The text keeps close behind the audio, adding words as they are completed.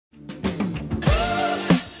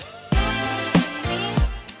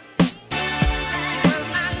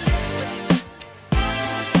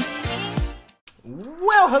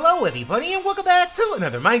Hello everybody, and welcome back to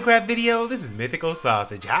another Minecraft video. This is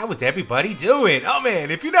MythicalSausage. How is everybody doing? Oh man,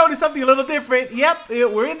 if you notice something a little different, yep,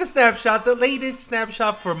 we're in the Snapshot. The latest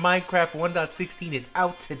Snapshot for Minecraft 1.16 is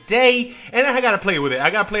out today, and I gotta play with it. I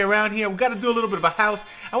gotta play around here. We gotta do a little bit of a house.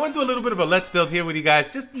 I wanna do a little bit of a let's build here with you guys,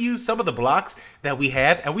 just to use some of the blocks that we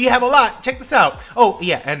have, and we have a lot. Check this out. Oh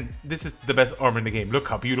yeah, and this is the best armor in the game. Look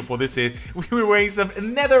how beautiful this is. We were wearing some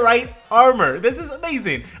netherite armor. This is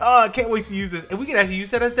amazing. Oh, I can't wait to use this, and we can actually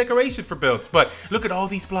use that as decoration for builds. But look at all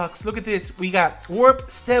these blocks. Look at this. We got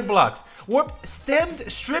warp stem blocks, warp stemmed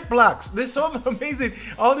strip blocks. This is so amazing.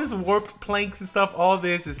 All this warped planks and stuff. All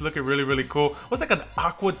this is looking really, really cool. What's like an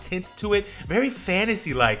aqua tint to it? Very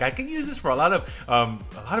fantasy-like. I can use this for a lot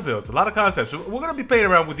of builds, a lot of concepts. We're gonna be playing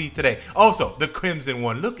around with these today. Also, the crimson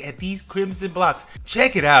one. Look at these crimson blocks.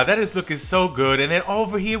 Check it out. That is looking so good. And then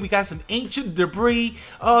over here we got some ancient debris.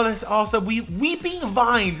 Oh, that's awesome. Weeping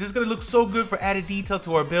vines. This is gonna look so good for added detail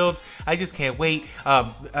to our builds. I just can't wait.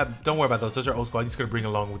 Don't worry about those. Those are old school. I'm just gonna bring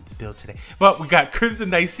along with this build today. But we got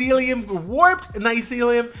crimson mycelium, warped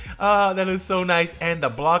mycelium. That is so nice. And the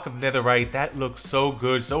block of netherite. That looks so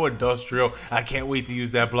good, so industrial. I can't wait to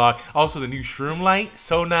use that block. Also, the new shroom light,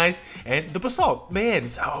 so nice. And the basalt, man.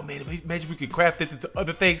 Oh man, imagine we could craft this into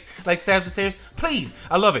other things like slabs and stairs. Please,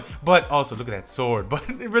 I love it. But also, look at that sword. But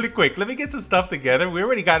really quick, let me get some stuff together. We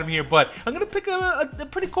already got them here, but I'm gonna pick a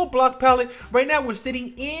pretty cool block palette. Right now, we're sitting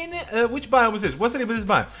in which biome was this? What's the name of this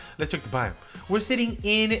biome? Let's check the biome. We're sitting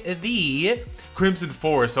in the Crimson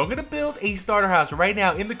Forest. So I'm gonna build a starter house right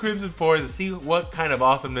now in the Crimson Forest to see what kind of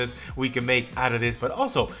awesomeness we can make out of this. But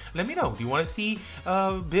also, let me know, do you want to see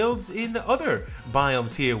builds in other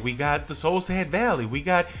biomes here? We got the Soul Sand Valley. We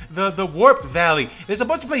got the Warped Valley. There's a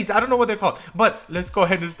bunch of places. I don't know what they're called. But let's go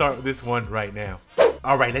ahead and start with this one right now.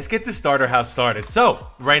 Alright, let's get the starter house started. So,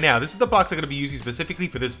 right now, this is the blocks I'm going to be using specifically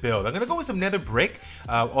for this build. I'm going to go with some nether brick,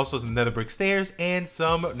 also some nether brick stairs, and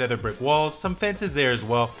some nether brick walls, some fences there as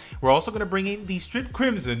well. We're also going to bring in the strip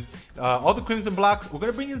crimson, all the crimson blocks. We're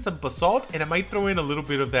going to bring in some basalt, and I might throw in a little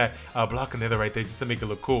bit of that block of nether right there just to make it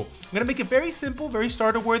look cool. I'm going to make it very simple, very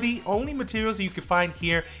starter worthy. Only materials that you can find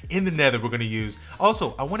here in the nether we're going to use.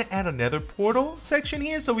 Also, I want to add a nether portal section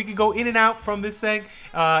here so we can go in and out from this thing,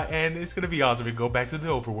 and it's going to be awesome. We can go back to the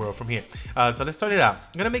overworld from here. So let's start it out.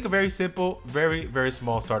 I'm gonna make a very simple, very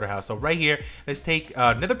small starter house. So right here, let's take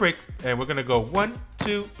nether brick, and we're gonna go 1,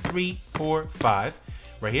 2, 3, 4, 5.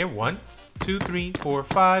 Right here, 1, 2, 3, 4,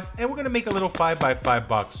 5, and we're gonna make a little 5x5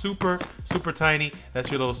 box. Super tiny. That's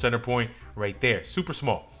your little center point right there. Super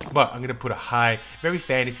small. But I'm gonna put a high, very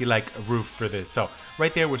fantasy-like roof for this. So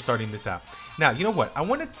right there, we're starting this out. Now, you know what? I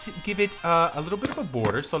want to give it a little bit of a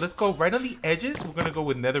border. So let's go right on the edges. We're gonna go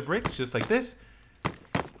with nether bricks, just like this.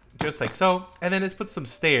 Just like so, and then let's put some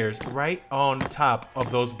stairs right on top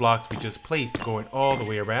of those blocks we just placed, going all the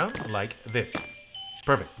way around like this.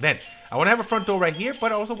 Perfect. Then I want to have a front door right here,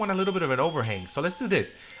 but I also want a little bit of an overhang. So let's do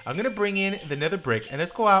this. I'm gonna bring in the nether brick, and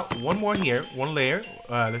let's go out one more here, one layer.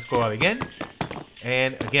 Let's go out again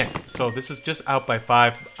and again. So this is just out by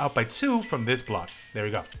 5, out by 2 from this block. There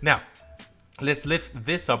we go. Now let's lift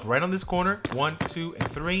this up right on this corner. 1, 2,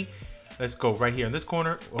 and 3. Let's go right here in this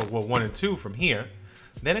corner. Well, 1 and 2 from here.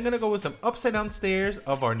 Then I'm gonna go with some upside down stairs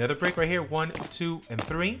of our nether brick right here, 1, 2, and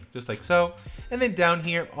 3, just like so. And then down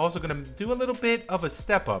here, also gonna do a little bit of a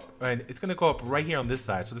step up, and it's gonna go up right here on this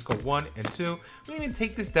side. So let's go 1 and 2. We can even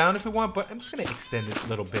take this down if we want, but I'm just gonna extend this a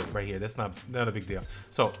little bit right here. That's not a big deal.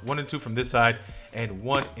 So 1 and 2 from this side, and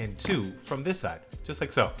 1 and 2 from this side, just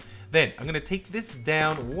like so. Then I'm gonna take this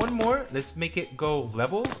down one more. Let's make it go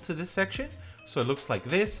level to this section, so it looks like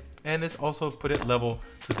this. And let's also put it level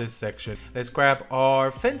to this section. Let's grab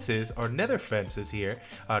our fences, our nether fences here,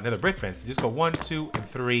 nether brick fence. Just go 1, 2, and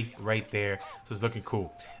 3 right there. So it's looking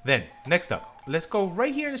cool. Then next up, let's go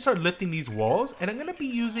right here and start lifting these walls. And I'm gonna be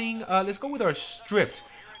using, let's go with our stripped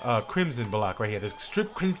crimson block right here. This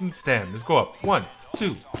stripped crimson stem. Let's go up 1,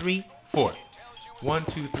 2, 3, 4. 1,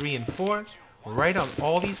 2, 3, and 4. Right on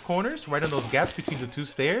all these corners, right on those gaps between the 2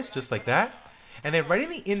 stairs, just like that. And then right in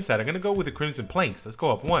the inside, I'm going to go with the crimson planks. Let's go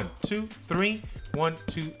up 1, 2, 3, 1,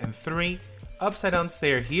 2, and 3. Upside down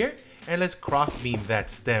stair here. And let's cross beam that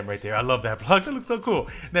stem right there. I love that block. That looks so cool.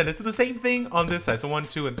 Then let's do the same thing on this side. So 1,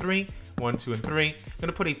 2, and 3. 1, 2, and 3. I'm going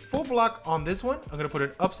to put a full block on this one. I'm going to put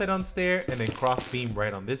an upside down stair and then cross beam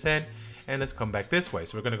right on this end. And let's come back this way.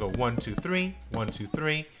 So we're going to go 1, 2, 3. 1, 2,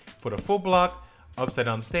 3. Put a full block. Upside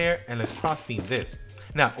down stair, and let's cross beam this.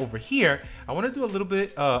 Now over here, I want to do a little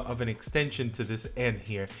bit of an extension to this end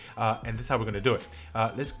here, and this is how we're going to do it.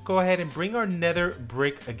 Let's go ahead and bring our nether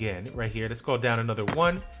brick again right here. Let's go down another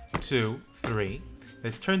 1, 2, 3.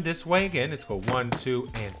 Let's turn this way again. Let's go 1,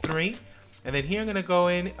 2, and 3. And then here I'm gonna go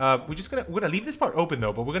in, we're gonna leave this part open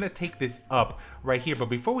though, but we're gonna take this up right here. But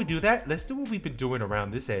before we do that, let's do what we've been doing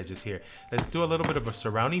around this edges here. Let's do a little bit of a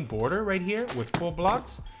surrounding border right here with full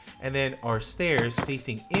blocks. And then our stairs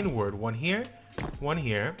facing inward, one here,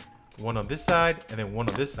 one on this side, and then one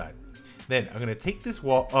on this side. Then I'm gonna take this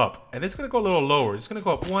wall up, and this is gonna go a little lower. It's gonna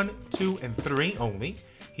go up 1, 2, and 3 only.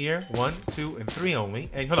 Here, 1, 2, and 3 only.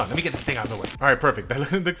 And hold on, let me get this thing out of the way. All right, perfect.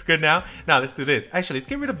 That looks good now. Now let's do this. Actually, let's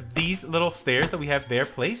get rid of these little stairs that we have there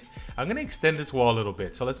placed. I'm gonna extend this wall a little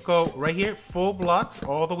bit. So let's go right here, full blocks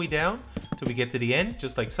all the way down till we get to the end,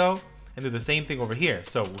 just like so. And do the same thing over here.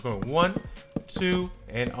 So we're going 1, 2,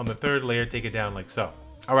 and on the third layer, take it down like so.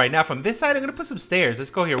 All right, now from this side, I'm gonna put some stairs.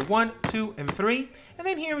 Let's go here, 1, 2, and 3. And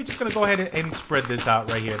then here, we're just gonna go ahead and spread this out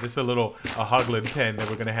right here. This is a little hoglin pen that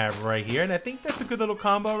we're gonna have right here. And I think that's a good little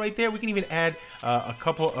combo right there. We can even add a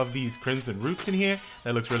couple of these crimson roots in here.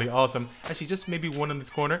 That looks really awesome. Actually, just maybe one in this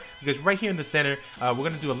corner, because right here in the center, we're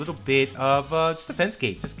gonna do a little bit of just a fence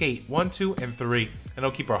gate. Just gate 1, 2, and 3. And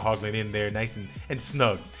I'll keep our hoglin in there nice and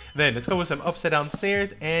snug. Then let's go with some upside down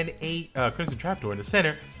stairs and a crimson trapdoor in the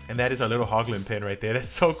center. And that is our little hoglin pin right there. That's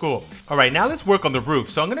so cool. All right, now let's work on the roof.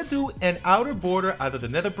 So I'm gonna do an outer border out of the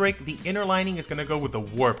nether brick. The inner lining is gonna go with the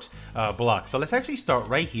warped block. So let's actually start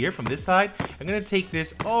right here from this side. I'm gonna take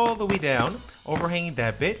this all the way down, overhanging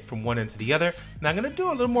that bit from one end to the other. Now I'm gonna do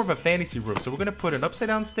a little more of a fantasy roof. So we're gonna put an upside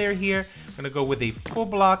down stair here. I'm gonna go with a full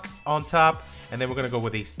block on top, and then we're gonna go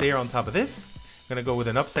with a stair on top of this. Gonna go with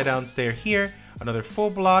an upside down stair here, another full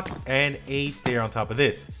block, and a stair on top of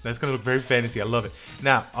this. That's gonna look very fantasy. I love it.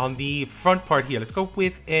 Now on the front part here, let's go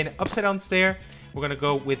with an upside down stair. We're gonna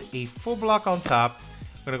go with a full block on top.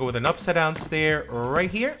 We're gonna go with an upside down stair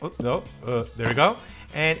right here. Oh no, there we go,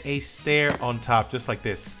 and a stair on top, just like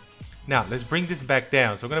this. Now let's bring this back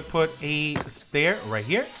down. So we're gonna put a stair right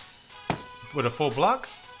here, put a full block,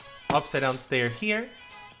 upside down stair here,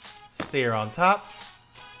 stair on top,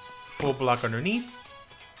 full block underneath,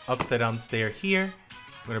 upside down stair here.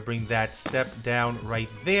 I'm gonna bring that step down right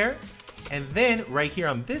there. And then right here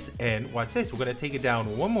on this end, watch this, we're gonna take it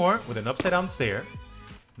down one more with an upside down stair.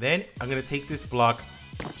 Then I'm gonna take this block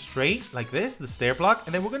straight like this, the stair block,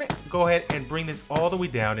 and then we're gonna go ahead and bring this all the way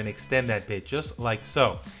down and extend that bit just like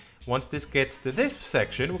so. Once this gets to this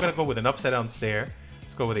section, we're gonna go with an upside down stair.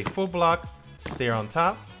 Let's go with a full block, stair on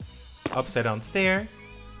top, upside down stair,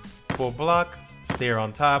 full block, stair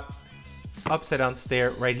on top, upside down stair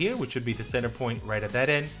right here, which should be the center point right at that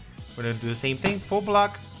end. We're gonna do the same thing, full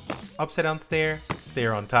block, upside down stair,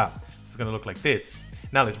 stair on top. This is gonna look like this.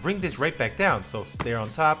 Now let's bring this right back down. So stair on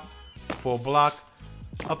top, full block,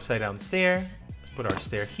 upside down stair. Let's put our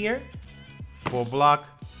stair here, full block,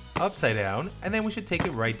 upside down, and then we should take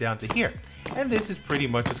it right down to here. And this is pretty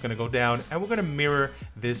much just gonna go down, and we're gonna mirror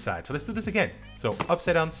this side. So let's do this again. So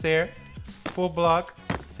upside down stair, full block,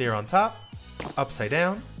 stair on top, upside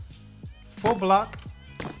down, full block,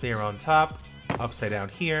 stair on top, upside down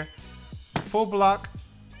here, full block,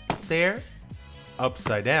 stair,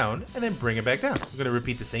 upside down, and then bring it back down. We're gonna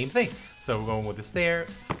repeat the same thing. So we're going with the stair,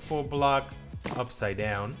 full block, upside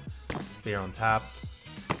down, stair on top,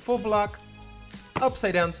 full block,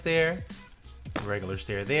 upside down stair, regular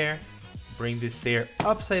stair there, bring this stair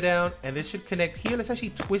upside down, and this should connect here. Let's actually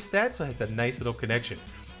twist that so it has a nice little connection.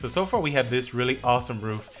 So far we have this really awesome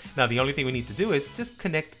roof. Now the only thing we need to do is just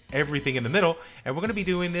connect everything in the middle, and we're gonna be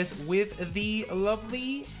doing this with the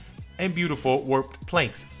lovely and beautiful warped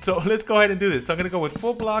planks. So let's go ahead and do this. So I'm gonna go with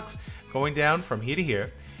full blocks going down from here to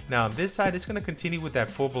here. Now on this side, it's gonna continue with that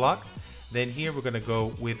full block. Then here we're gonna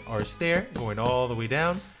go with our stair going all the way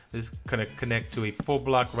down. This is gonna connect to a full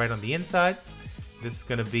block right on the inside. This is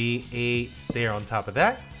gonna be a stair on top of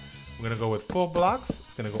that. We're gonna go with full blocks.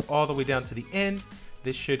 It's gonna go all the way down to the end.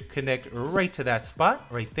 This should connect right to that spot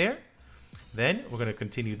right there. Then we're gonna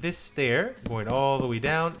continue this stair going all the way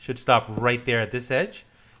down. Should stop right there at this edge.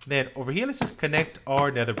 Then over here, let's just connect our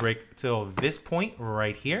nether brick till this point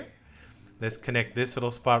right here. Let's connect this little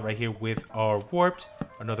spot right here with our warped,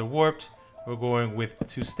 another warped. We're going with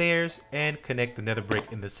 2 stairs and connect the nether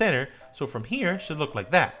brick in the center. So from here, should look like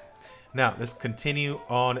that. Now let's continue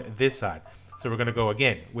on this side. So we're gonna go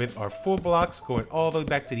again with our full blocks going all the way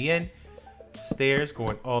back to the end. Stairs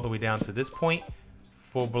going all the way down to this point,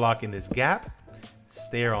 full block in this gap,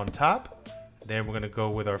 stair on top. Then we're gonna go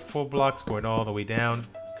with our full blocks going all the way down,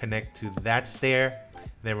 connect to that stair.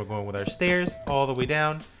 Then we're going with our stairs all the way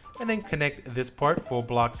down, and then connect this part, full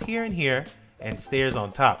blocks here and here, and stairs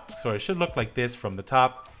on top. So it should look like this from the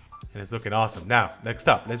top, and it's looking awesome. Now, next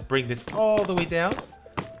up, let's bring this all the way down.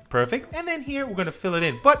 Perfect. And then here, we're gonna fill it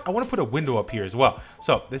in, but I wanna put a window up here as well.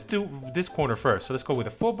 So let's do this corner first. So let's go with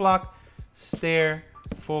a full block, stair,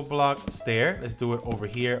 full block, stair. Let's do it over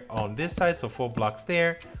here on this side. So full block,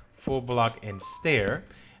 stair, full block, and stair.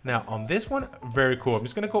 Now on this one, very cool. I'm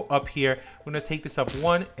just gonna go up here. We're gonna take this up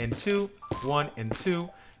 1 and 2, 1 and 2.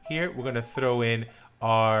 Here, we're gonna throw in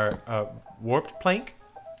our warped plank.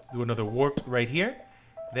 Do another warped right here.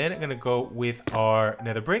 Then I'm gonna go with our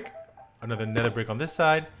nether brick. Another nether brick on this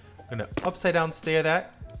side. I'm gonna upside down stair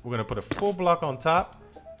that. We're gonna put a full block on top,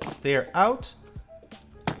 stair out,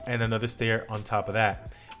 and another stair on top of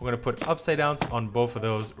that. We're gonna put upside downs on both of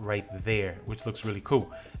those right there, which looks really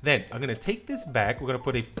cool. Then I'm gonna take this back. We're gonna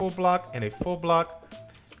put a full block and a full block,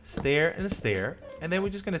 stair and a stair, and then we're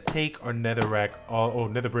just gonna take our nether brick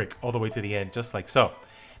all the way to the end, just like so.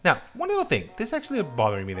 Now, one little thing, this actually is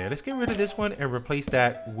bothering me there. Let's get rid of this one and replace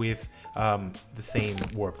that with the same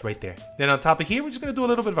warp right there. Then on top of here, we're just gonna do a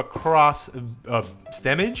little bit of a cross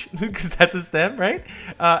stemmage, because that's a stem, right?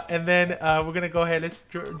 And then we're gonna go ahead, let's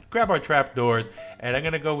grab our trapdoors, and I'm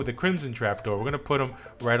gonna go with the crimson trapdoor. We're gonna put them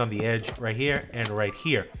right on the edge, right here and right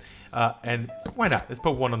here. And why not? Let's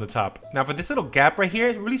put one on the top. Now for this little gap right here,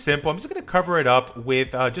 it's really simple. I'm just gonna cover it up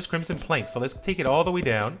with just crimson planks. So let's take it all the way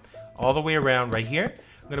down, all the way around right here.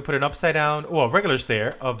 I'm gonna put an upside down, well, regular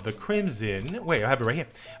stair of the crimson. Wait, I have it right here.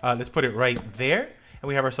 Let's put it right there. And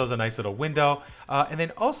we have ourselves a nice little window. And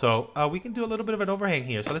then also, we can do a little bit of an overhang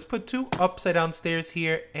here. So let's put 2 upside down stairs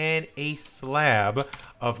here and a slab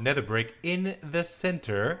of nether brick in the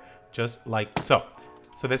center, just like so.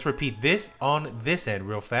 So let's repeat this on this end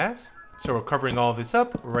real fast. So we're covering all this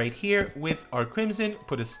up right here with our crimson.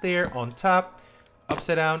 Put a stair on top,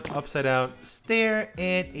 upside down, stair,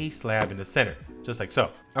 and a slab in the center, just like so.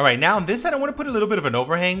 All right, now on this side, I want to put a little bit of an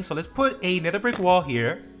overhang. So let's put a nether brick wall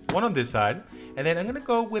here, one on this side, and then I'm gonna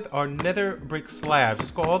go with our nether brick slabs.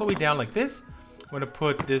 Just go all the way down like this. I'm gonna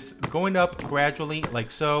put this going up gradually like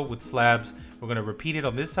so with slabs. We're gonna repeat it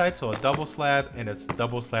on this side, so a double slab and a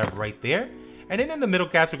double slab right there. And then in the middle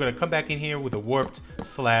gaps, we're gonna come back in here with the warped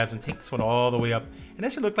slabs and take this one all the way up. And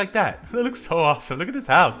that should look like that. That looks so awesome. Look at this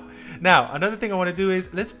house. Now, another thing I wanna do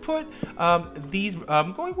is, let's put these,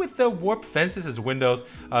 going with the warped fences as windows,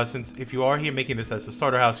 since if you are here making this as a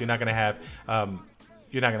starter house, you're not gonna have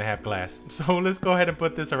glass. So let's go ahead and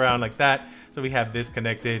put this around like that. So we have this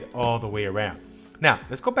connected all the way around. Now,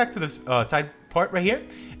 let's go back to this side part right here,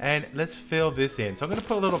 and let's fill this in. So I'm gonna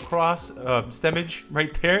put a little cross stemmage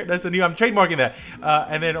right there. That's a new, I'm trademarking that.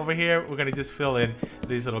 And then over here, we're gonna just fill in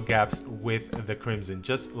these little gaps with the crimson,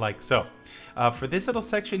 just like so. For this little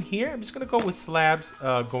section here, I'm just gonna go with slabs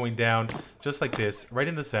going down just like this, right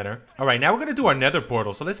in the center. All right, now we're gonna do our nether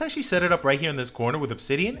portal. So let's actually set it up right here in this corner with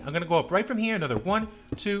obsidian. I'm gonna go up right from here, another 1,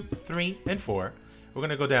 2, 3, and 4. We're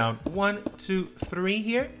gonna go down 1, 2, 3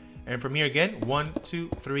 here. And from here again, 1, 2,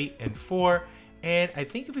 3, and 4. And I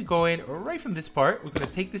think if we go in right from this part, we're going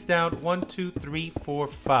to take this down 1, 2, 3, 4,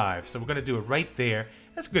 5. So we're going to do it right there.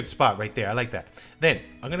 That's a good spot right there. I like that. Then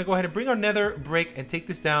I'm going to go ahead and bring our nether brick and take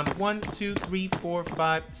this down 1, 2, 3, 4,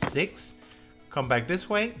 5, 6. Come back this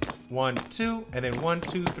way. 1, 2, and then 1,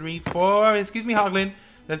 2, 3, 4. Excuse me, Hoglin.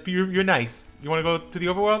 You're nice. You want to go to the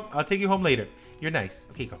overworld? I'll take you home later. You're nice.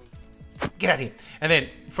 Okay, go. Get out of here. And then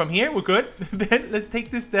from here, we're good. Then let's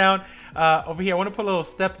take this down over here. I want to put a little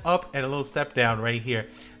step up and a little step down right here.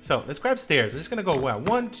 So let's grab stairs. I'm just going to go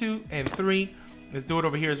 1, 2, and 3. Let's do it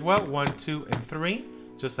over here as well. 1, 2, and 3.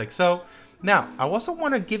 Just like so. Now, I also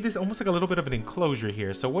want to give this almost like a little bit of an enclosure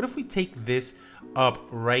here. So what if we take this up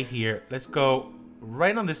right here? Let's go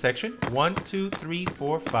right on this section. 1, 2, 3,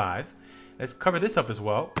 4, 5. Let's cover this up as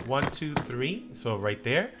well. 1, 2, 3. So right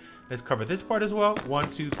there. Let's cover this part as well. 1,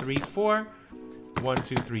 2, 3, 4. 1,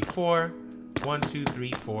 2, 3, 4. 1, 2,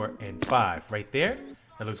 3, 4, and 5. Right there.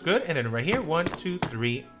 That looks good. And then right here, 1, 2,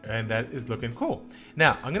 3. And that is looking cool.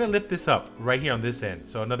 Now, I'm going to lift this up right here on this end.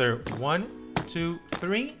 So another 1, 2,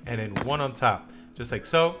 3. And then 1 on top. Just like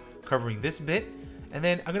so. Covering this bit. And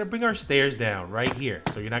then I'm going to bring our stairs down right here.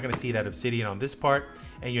 So you're not going to see that obsidian on this part.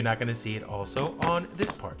 And you're not going to see it also on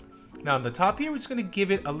this part. Now on the top here, we're just going to give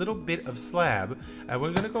it a little bit of slab. And we're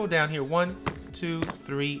going to go down here 1, 2,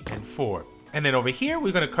 3, and 4. And then over here,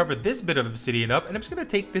 we're going to cover this bit of obsidian up. And I'm just going to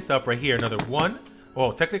take this up right here. Another 1.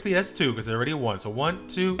 Well, technically that's 2 because there's already 1. So 1,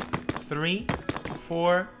 2, 3,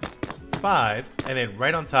 4, 5. And then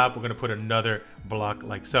right on top, we're going to put another block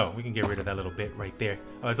like so. We can get rid of that little bit right there.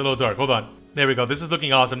 Oh, it's a little dark. Hold on. There we go. This is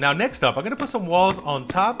looking awesome. Now next up, I'm going to put some walls on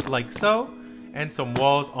top like so. And some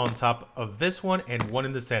walls on top of this one and one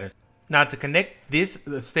in the center. Now to connect this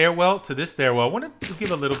stairwell to this stairwell, I want to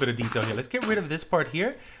give a little bit of detail here. Let's get rid of this part here.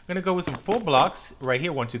 I'm going to go with some full blocks right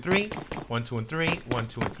here. 1, 2, 3. 1, 2, and 3. 1,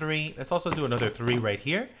 2, and 3. Let's also do another 3 right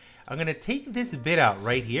here. I'm going to take this bit out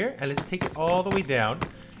right here and let's take it all the way down.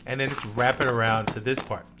 and then just wrap it around to this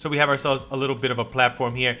part. So we have ourselves a little bit of a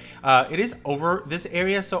platform here. It is over this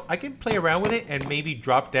area, so I can play around with it and maybe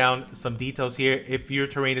drop down some details here. If your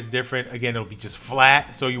terrain is different, again, it'll be just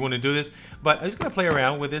flat, so you want to do this. But I'm just going to play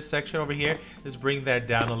around with this section over here. Just bring that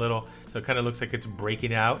down a little, so it kind of looks like it's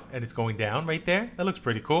breaking out and it's going down right there. That looks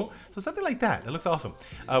pretty cool. So something like that. That looks awesome.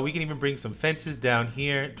 We can even bring some fences down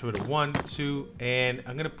here to the 1, 2, and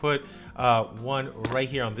I'm going to put one right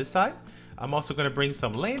here on this side. I'm also going to bring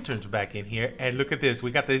some lanterns back in here. And look at this. We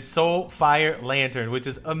got this Soul Fire Lantern, which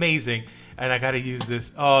is amazing. And I got to use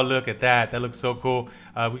this. Oh, look at that. That looks so cool.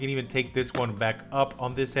 We can even take this one back up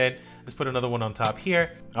on this end. Let's put another one on top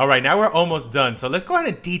here. All right, now we're almost done. So let's go ahead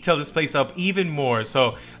and detail this place up even more.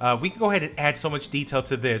 So we can go ahead and add so much detail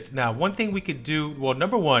to this. Now, one thing we could do, well,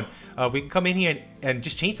 number one, we can come in here and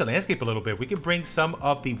just change the landscape a little bit. We can bring some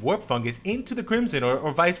of the warp fungus into the crimson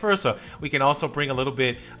or vice versa. We can also bring a little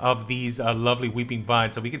bit of these lovely weeping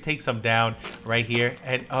vines. So we can take some down right here.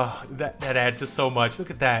 And that adds just so much. Look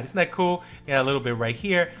at that. Isn't that cool? Yeah, a little bit right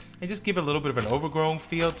here. And just give it a little bit of an overgrown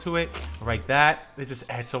feel to it. Like that. It just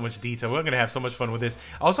adds so much detail. We're going to have so much fun with this.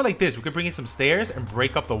 Also like this, we could bring in some stairs and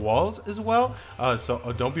break up the walls as well.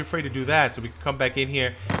 So don't be afraid to do that. So we can come back in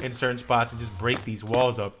here in certain spots and just break these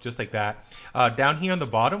walls up just like that. Down here on the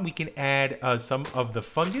bottom, we can add some of the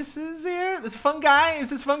funguses here. It's fungi.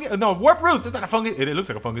 Is this fungus? No, warp roots. It's not a fungus. It looks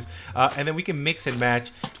like a fungus. And then we can mix and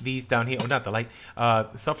match these down here. Oh, not the light.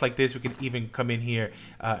 Stuff like this. We can even come in here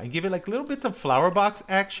and give it like little bits of flower box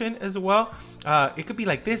action as well. It could be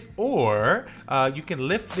like this, or you can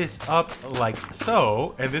lift this up like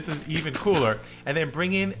so, and this is even cooler, and then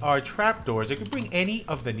bring in our trapdoors. You can bring any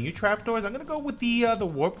of the new trapdoors. I'm gonna go with the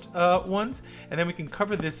warped ones, and then we can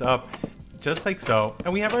cover this up just like so,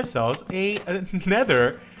 and we have ourselves a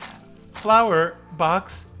nether flower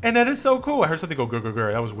box, and that is so cool. I heard something go grr grr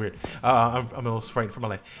grr. That was weird. I'm a little frightened for my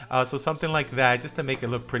life. So something like that, just to make it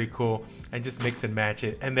look pretty cool, and just mix and match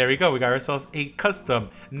it. And there we go. We got ourselves a custom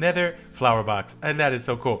nether flower box, and that is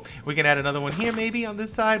so cool. We can add another one here maybe on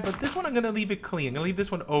this side, but this one I'm gonna leave it clean. I'm gonna leave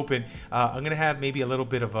this one open. I'm gonna have maybe a little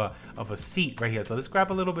bit of a seat right here. So let's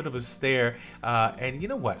grab a little bit of a stair, and you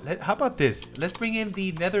know what? How about this? Let's bring in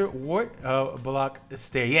the nether wart block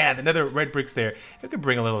stair. Yeah, the nether red brick stair. You could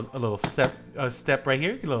bring a little step right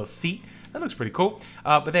here, a little seat. That looks pretty cool.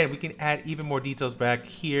 But then we can add even more details back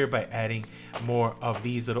here by adding more of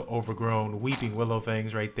these little overgrown weeping willow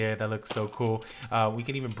things right there. That looks so cool. We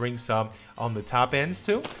can even bring some on the top ends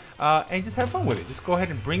too, and just have fun with it. Just go ahead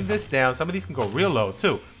and bring this down. Some of these can go real low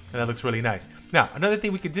too. And that looks really nice. Now, another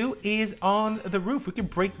thing we could do is on the roof, we can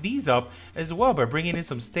break these up as well by bringing in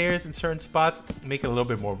some stairs in certain spots, make it a little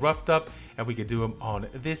bit more roughed up, and we could do them on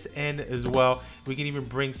this end as well. We can even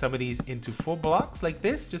bring some of these into full blocks like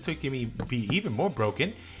this, just so it can be even more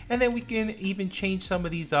broken. And then we can even change some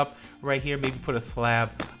of these up right here, maybe put a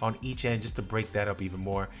slab on each end just to break that up even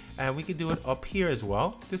more. And we can do it up here as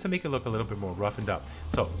well, just to make it look a little bit more roughened up.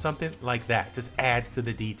 So something like that just adds to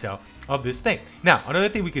the detail of this thing. Now, another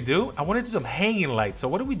thing we could do, I want to do some hanging lights. So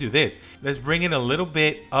what do we do this? Let's bring in a little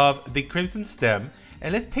bit of the crimson stem,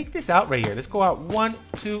 and let's take this out right here. Let's go out 1,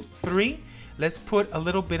 2, 3. Let's put a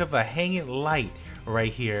little bit of a hanging light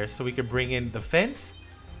right here, so we can bring in the fence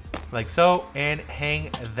like so and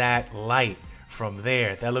hang that light from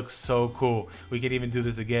there. That looks so cool. We can even do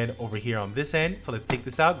this again over here on this end. So let's take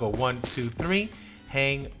this out, go 1, 2, 3,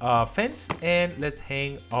 hang fence, and let's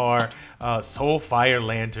hang our Soul Fire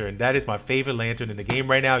Lantern. That is my favorite lantern in the game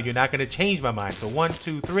right now. You're not gonna change my mind. So 1,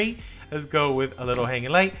 2, 3, let's go with a little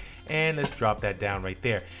hanging light, and let's drop that down right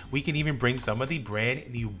there. We can even bring some of the brand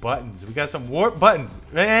new buttons. We got some warp buttons,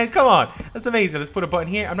 man, come on. That's amazing. Let's put a button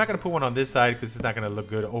here. I'm not gonna put one on this side because it's not gonna look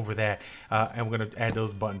good over that. And we're gonna add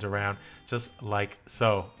those buttons around just like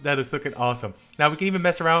so. That is looking awesome. Now we can even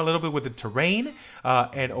mess around a little bit with the terrain.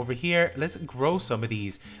 And over here, let's grow some of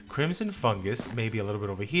these crimson fungus, maybe a little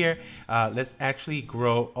bit over here. Let's actually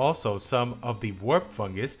grow also some of the warp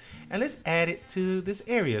fungus, and let's add it to this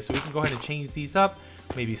area. So we can go ahead and change these up,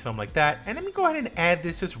 maybe something like that. And let me go ahead and add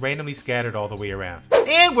this just randomly scattered all the way around.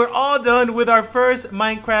 And we're all done with our first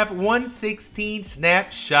Minecraft 1.16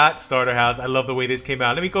 Snapshot starter house. I love the way this came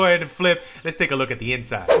out. Let me go ahead and flip. Let's take a look at the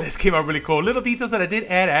inside. This came out really cool. Little details that I did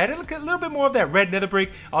add. I added a little bit more of that red nether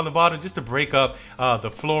brick on the bottom just to break up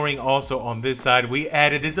the flooring. Also on this side, we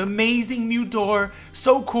added this amazing new door.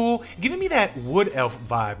 So cool. Giving me that wood elf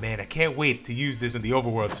vibe, man. I can't wait to use this in the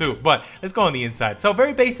overworld too. But let's go on the inside. So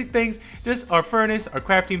very basic things. Just our furnace, our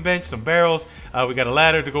crafting bench, some barrels. We got a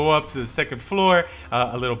ladder to go up to the second floor,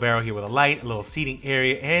 a little barrel here with a light, a little seating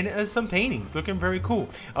area, and some paintings looking very cool.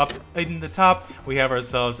 Up in the top, we have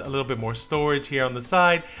ourselves a little bit more storage here on the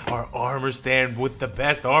side. Our armor stand with the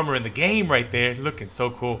best armor in the game right there, looking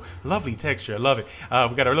so cool. Lovely texture, I love it.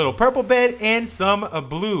 We got our little purple bed and some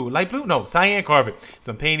blue, light blue, no, cyan carpet.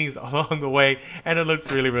 Some paintings along the way, and it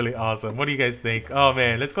looks really, really awesome. What do you guys think? Oh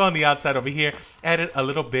man, let's go on the outside over here. Added a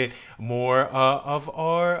little bit more of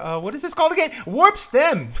our what is this called again? Warp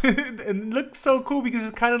stem. It looks so cool because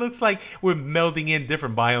it kind of looks like we're melding in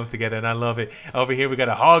different biomes together, and I love it. Over here we got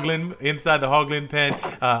a hoglin inside the hoglin pen.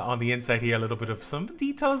 On the inside here, a little bit of some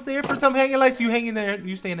details there for some hanging lights. You hanging there,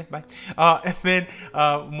 you staying there, bye. And then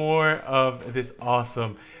more of this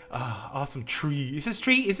awesome tree. Is this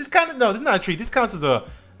tree? Is this kind of, no, this is not a tree. This counts as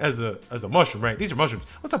a mushroom, right? These are mushrooms.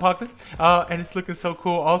 What's up, Hockton? And it's looking so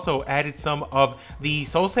cool. Also added some of the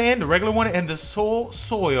soul sand, the regular one, and the soul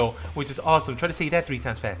soil, which is awesome. Try to say that 3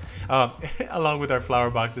 times fast. Along with our flower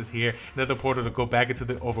boxes here, another portal to go back into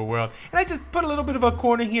the overworld. And I just put a little bit of a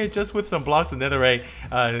corner here just with some blocks of netherite,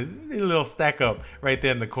 a little stack up right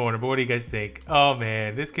there in the corner. But what do you guys think? Oh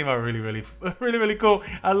man, this came out really, really cool.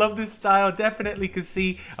 I love this style. Definitely could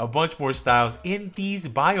see a bunch more styles in these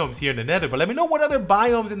biomes here in the Nether. But let me know what other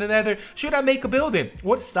biomes in the Nether should I make a building.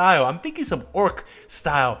 What style? I'm thinking some orc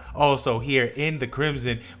style also here in the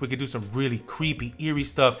Crimson. We could do some really creepy, eerie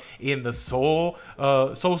stuff in the Soul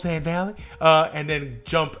Sand Valley, and then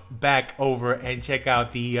jump back over and check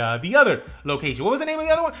out the other location. What was the name of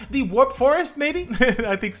the other one? The Warp Forest, maybe?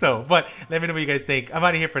 I think so. But let me know what you guys think. I'm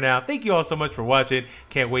out of here for now. Thank you all so much for watching.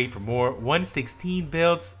 Can't wait for more 116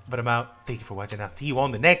 builds, but I'm out. Thank you for watching. I'll see you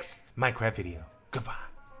on the next Minecraft video. Goodbye.